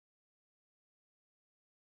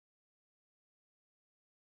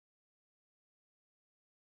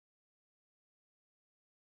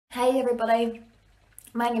Hi everybody,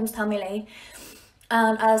 my name's Tami,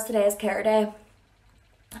 and as today is care day,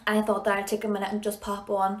 I thought that I'd take a minute and just pop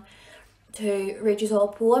on to read you all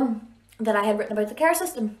a poem that I had written about the care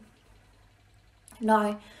system.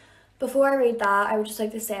 Now, before I read that, I would just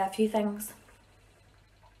like to say a few things.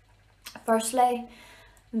 Firstly,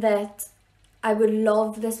 that I would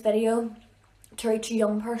love this video to reach a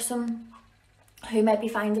young person who might be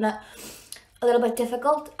finding it a little bit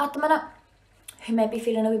difficult at the minute, who might be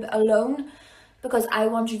feeling a wee bit alone, because I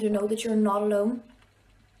want you to know that you're not alone.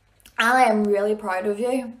 And I am really proud of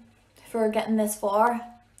you for getting this far.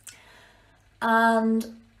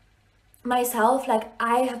 And myself,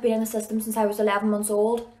 I have been in the system since I was 11 months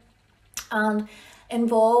old and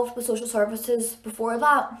involved with social services before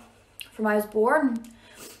that, from I was born.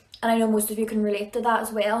 And I know most of you can relate to that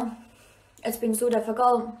as well. It's been so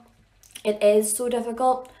difficult. It is so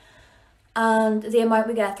difficult. And the amount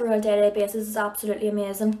we get through on a day-to-day basis is absolutely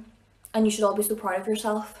amazing. And you should all be so proud of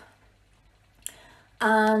yourself.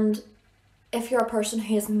 And if you're a person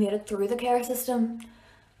who has made it through the care system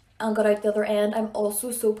and got out the other end, I'm also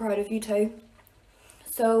so proud of you too.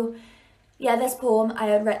 So yeah, this poem I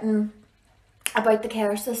had written about the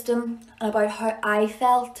care system and about how I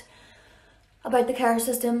felt about the care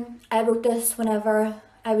system. I wrote this whenever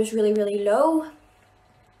I was really, really low.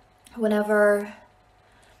 Whenever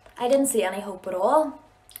I didn't see any hope at all.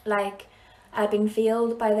 I'd been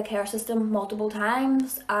failed by the care system multiple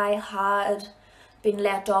times. I had been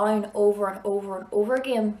let down over and over and over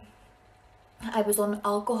again. I was on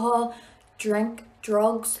alcohol, drink,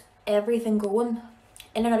 drugs, everything going.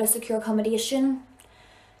 In and out of secure accommodation,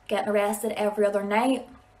 getting arrested every other night.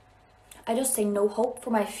 I just see no hope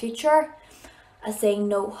for my future. I see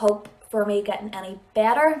no hope for me getting any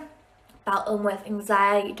better. Battling with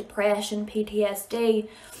anxiety, depression, PTSD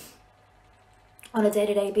on a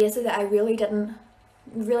day-to-day basis. I really didn't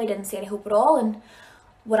see any hope at all. And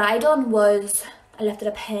what I done was I lifted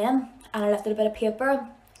a pen and I lifted a bit of paper.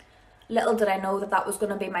 Little did I know that that was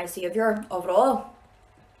going to be my saviour of it all.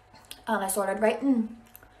 And I started writing.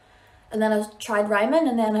 And then I tried rhyming,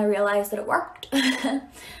 and then I realised that it worked.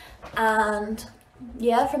 And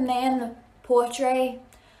yeah, from then, poetry,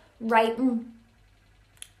 writing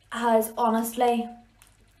has honestly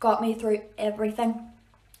got me through everything.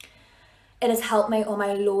 It has helped me on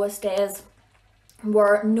my lowest days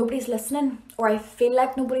where nobody's listening, or I feel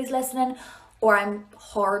like nobody's listening, or I'm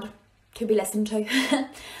hard to be listened to.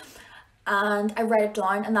 And I write it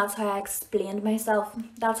down, and that's how I explained myself.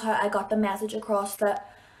 That's how I got the message across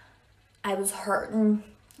that I was hurting,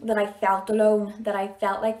 that I felt alone, that I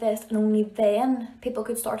felt like this, and only then people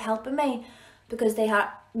could start helping me because they had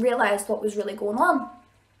realised what was really going on.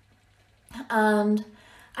 And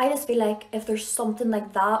I just feel like if there's something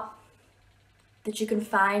like that you can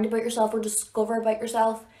find about yourself or discover about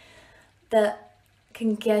yourself that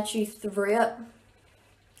can get you through it,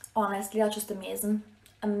 honestly, that's just amazing.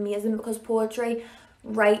 Amazing, because poetry,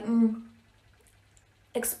 writing,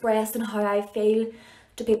 expressing how I feel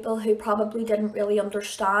to people who probably didn't really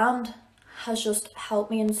understand has just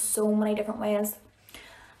helped me in so many different ways.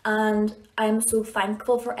 And I'm so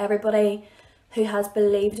thankful for everybody who has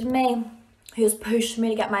believed in me, who has pushed me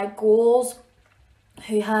to get my goals,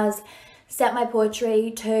 who has sent my poetry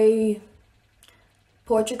to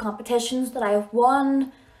poetry competitions that I have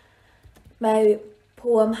won. My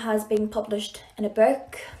poem has been published in a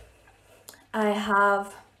book. I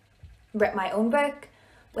have written my own book,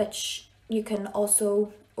 which you can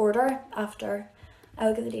also order after.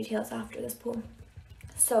 I'll give the details after this poem.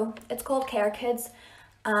 So it's called Care Kids,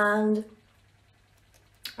 and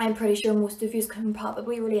I'm pretty sure most of you can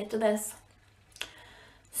probably relate to this.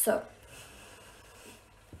 So,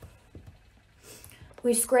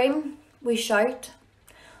 we scream, we shout,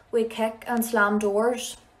 we kick and slam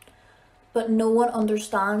doors, but no one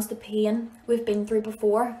understands the pain we've been through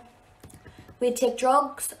before. We take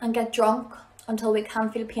drugs and get drunk until we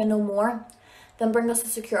can't feel pain no more, then bring us to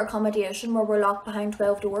secure accommodation where we're locked behind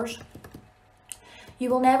 12 doors. You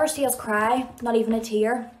will never see us cry, not even a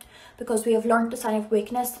tear, because we have learnt the sign of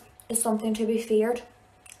weakness is something to be feared.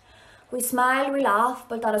 We smile, we laugh,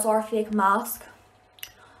 but that is our fake mask.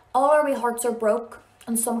 All our wee hearts are broke,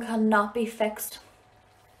 and some cannot be fixed.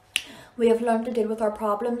 We have learned to deal with our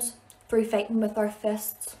problems through fighting with our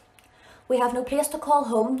fists. We have no place to call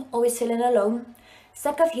home, always feeling alone.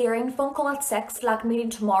 Sick of hearing, phone call at 6, Slack meeting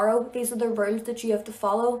tomorrow, these are the rules that you have to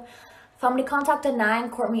follow. Family contact at 9,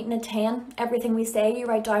 court meeting at 10, everything we say you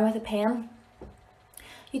write down with a pen.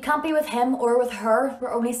 You can't be with him or with her,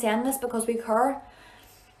 we're only saying this because we care.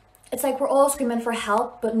 It's like we're all screaming for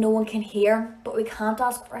help, but no one can hear. But we can't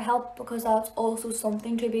ask for help because that's also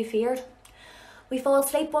something to be feared. We fall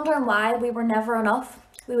asleep wondering why we were never enough.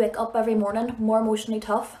 We wake up every morning more emotionally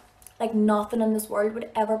tough, like nothing in this world would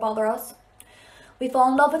ever bother us. We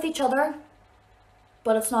fall in love with each other,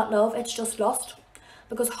 but it's not love, it's just lust.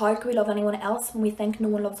 Because how could we love anyone else when we think no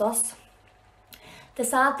one loves us? The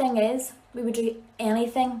sad thing is, we would do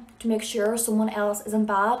anything to make sure someone else isn't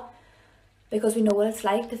bad, because we know what it's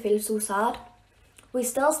like to feel so sad. We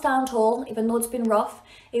still stand tall, even though it's been rough,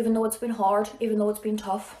 even though it's been hard, even though it's been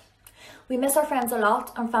tough. We miss our friends a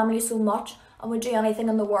lot and family so much, and would do anything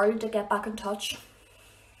in the world to get back in touch.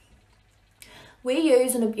 We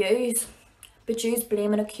use and abuse, but use,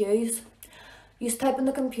 blame and accuse. You type on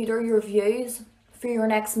the computer your views for your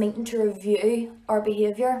next meeting to review our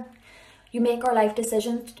behaviour. You make our life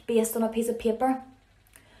decisions based on a piece of paper.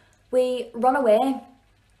 We run away,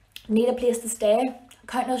 need a place to stay,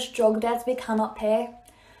 countless drug debts we cannot pay.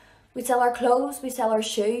 We sell our clothes, we sell our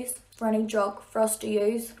shoes for any drug for us to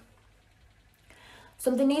use.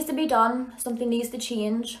 Something needs to be done, something needs to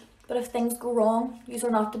change, but if things go wrong, you are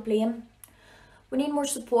not to blame. We need more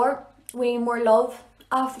support, we need more love.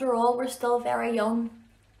 After all, we're still very young.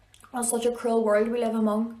 On such a cruel world we live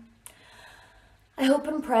among. I hope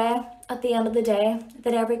and pray at the end of the day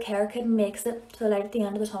that every care kid makes it to the light at the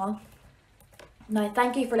end of the tunnel. Now,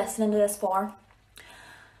 thank you for listening to this far.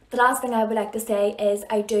 The last thing I would like to say is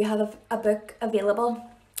I do have a book available.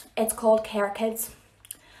 It's called Care Kids,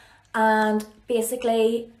 and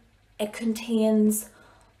basically it contains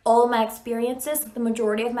all my experiences, the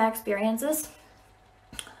majority of my experiences,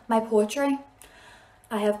 my poetry.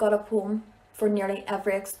 I have got a poem for nearly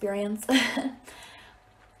every experience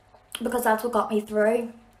because that's what got me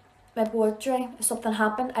through. My poetry, if something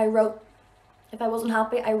happened, I wrote. If I wasn't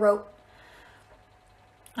happy, I wrote.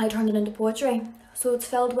 I turned it into poetry. So it's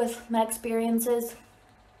filled with my experiences,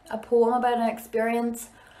 a poem about an experience,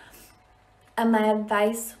 and my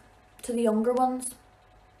advice to the younger ones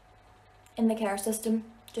in the care system,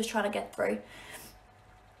 just trying to get through.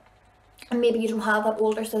 And maybe you don't have that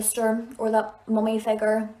older sister or that mummy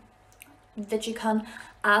figure that you can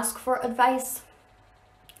ask for advice,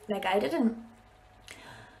 like I didn't,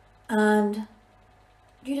 and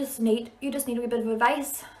you just need a wee bit of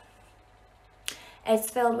advice. It's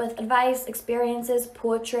filled with advice, experiences,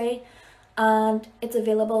 poetry, and it's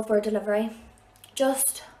available for delivery.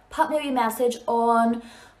 Just pop me a wee message on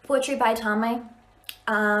Poetry by Tami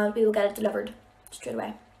and we will get it delivered straight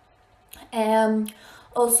away.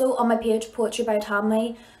 Also on my page, Poetry by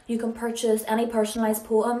Tami, you can purchase any personalised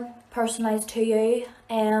poem, personalised to you.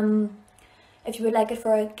 If you would like it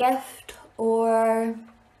for a gift, or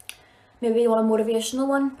maybe you want a motivational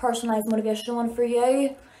one, personalised motivational one for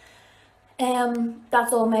you.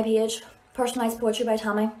 That's all on my page, Personalised Poetry by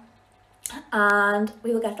Tami, and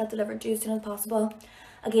we will get that delivered to you as soon as possible.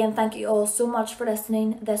 Again, thank you all so much for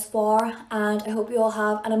listening this far, and I hope you all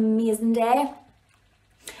have an amazing day.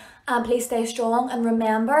 And please stay strong, and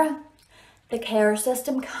remember, the care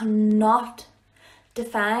system cannot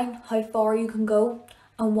define how far you can go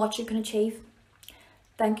and what you can achieve.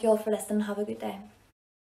 Thank you all for listening. Have a good day.